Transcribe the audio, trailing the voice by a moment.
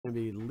Going to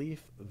be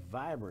Leaf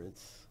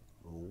Vibrance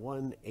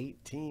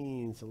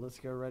 118. So let's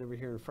go right over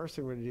here. And first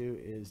thing we're going to do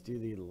is do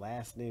the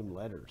last name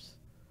letters.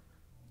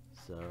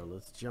 So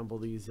let's jumble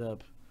these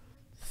up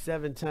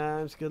 7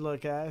 times. Good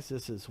luck, guys.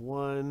 This is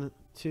 1,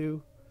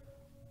 2,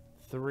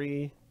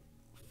 3,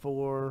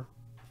 4,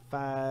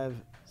 5,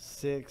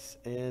 6,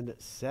 and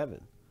 7.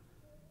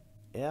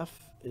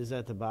 F is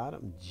at the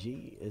bottom.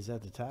 G is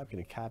at the top.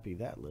 Going to copy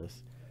that list.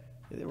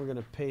 And then we're going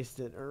to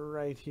paste it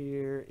right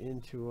here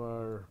into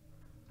our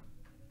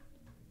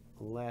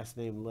last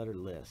name letter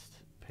list.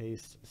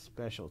 Paste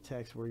special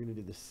text. We're going to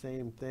do the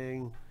same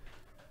thing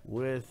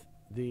with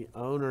the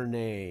owner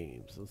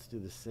names. Let's do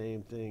the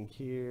same thing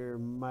here.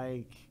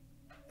 Mike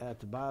at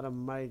the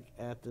bottom, Mike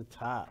at the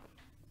top.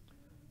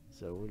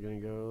 So we're going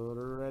to go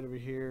right over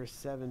here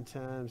 7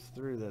 times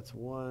through. That's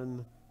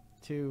 1,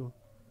 2,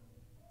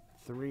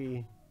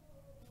 3,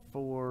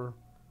 4,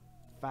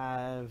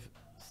 5,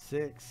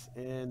 6,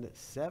 and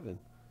 7.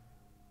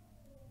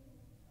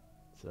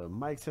 So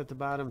Mike's at the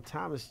bottom.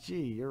 Thomas G,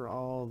 you're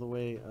all the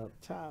way up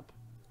top.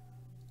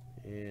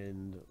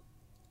 And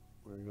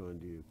we're going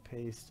to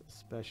paste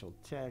special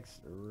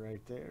text right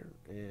there.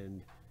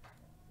 And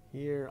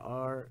here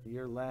are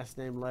your last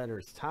name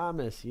letters.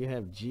 Thomas, you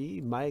have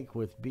G. Mike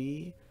with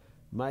B.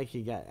 Mike,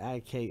 you got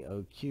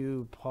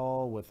I-K-O-Q.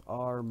 Paul with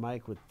R.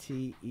 Mike with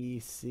T-E-C-M-J.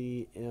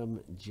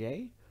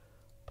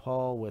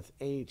 Paul with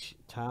H.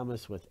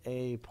 Thomas with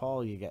A.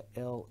 Paul, you got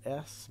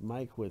L-S.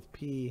 Mike with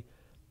P.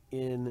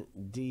 N,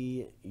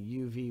 D,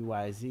 U, V,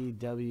 Y, Z,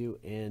 W,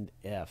 and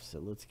F. So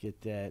let's get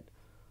that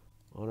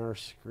on our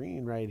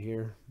screen right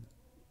here.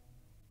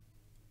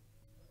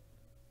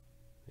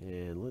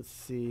 And let's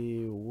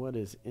see what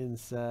is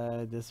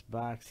inside this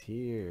box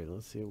here.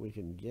 Let's see what we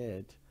can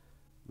get.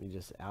 Let me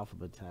just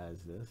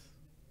alphabetize this.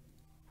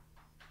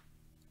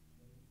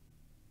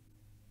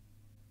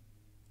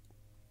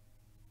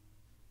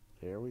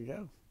 There we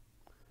go.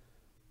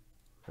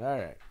 All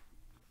right.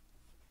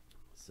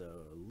 So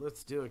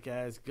let's do it,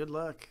 guys. Good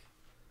luck.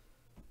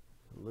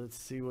 Let's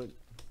see what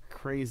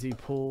crazy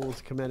pulls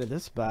come out of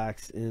this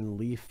box in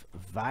Leaf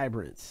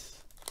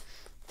Vibrance.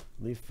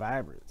 Leaf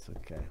Vibrance,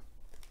 okay.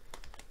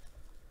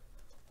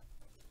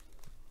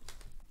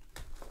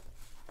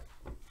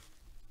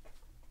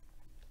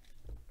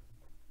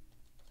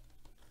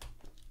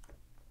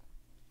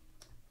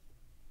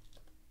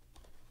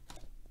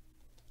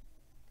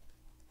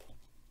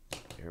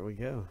 Here we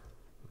go.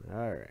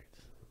 All right.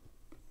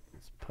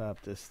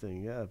 Pop this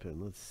thing up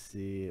and let's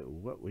see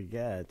what we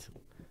got.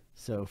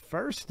 So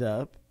first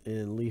up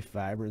in Leaf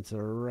Vibrance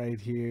right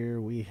here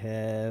we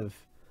have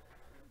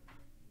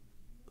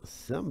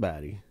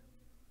somebody.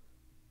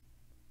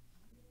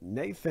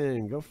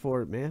 Nathan, go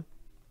for it, man.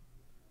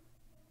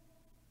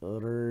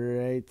 All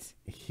right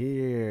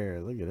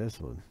here. Look at this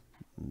one.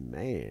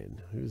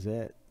 Man, who's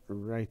that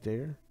right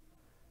there?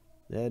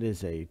 That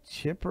is a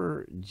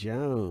Chipper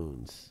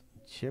Jones.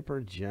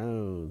 Chipper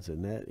Jones,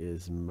 and that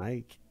is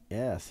Mike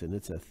S, and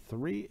it's a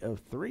 3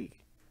 of 3.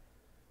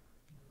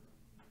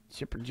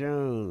 Chipper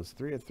Jones,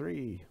 3 of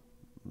 3.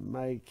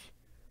 Mike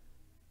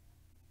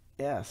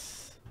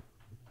S,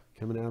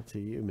 coming out to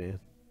you, man.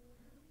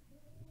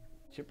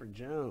 Chipper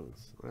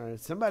Jones. All right,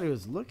 somebody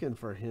was looking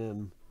for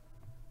him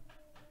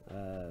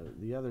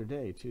the other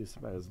day too.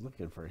 Somebody was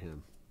looking for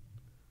him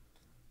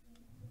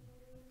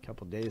a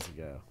couple days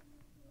ago.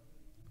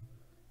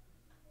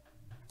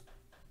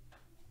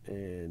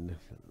 And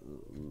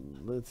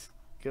let's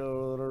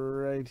go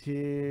right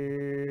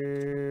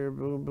here.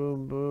 Boom,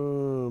 boom,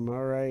 boom.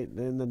 All right.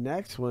 Then the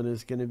next one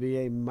is going to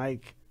be a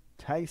Mike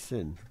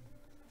Tyson.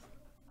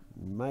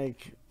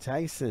 Mike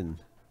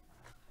Tyson.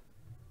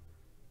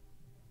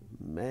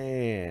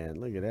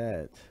 Man, look at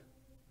that.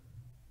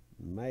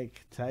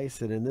 Mike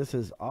Tyson. And this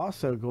is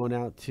also going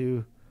out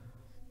to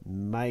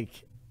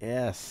Mike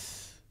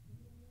S.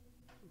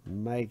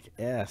 Mike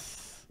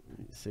S.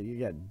 So you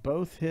got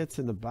both hits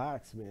in the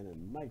box, man.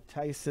 And Mike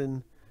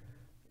Tyson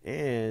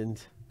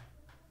and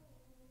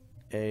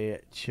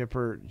a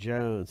Chipper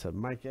Jones. So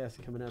Mike S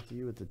coming out to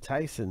you with the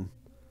Tyson.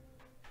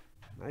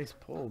 Nice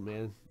pull,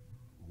 man.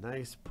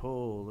 Nice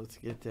pull. Let's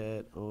get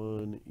that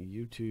on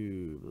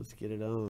YouTube. Let's get it on.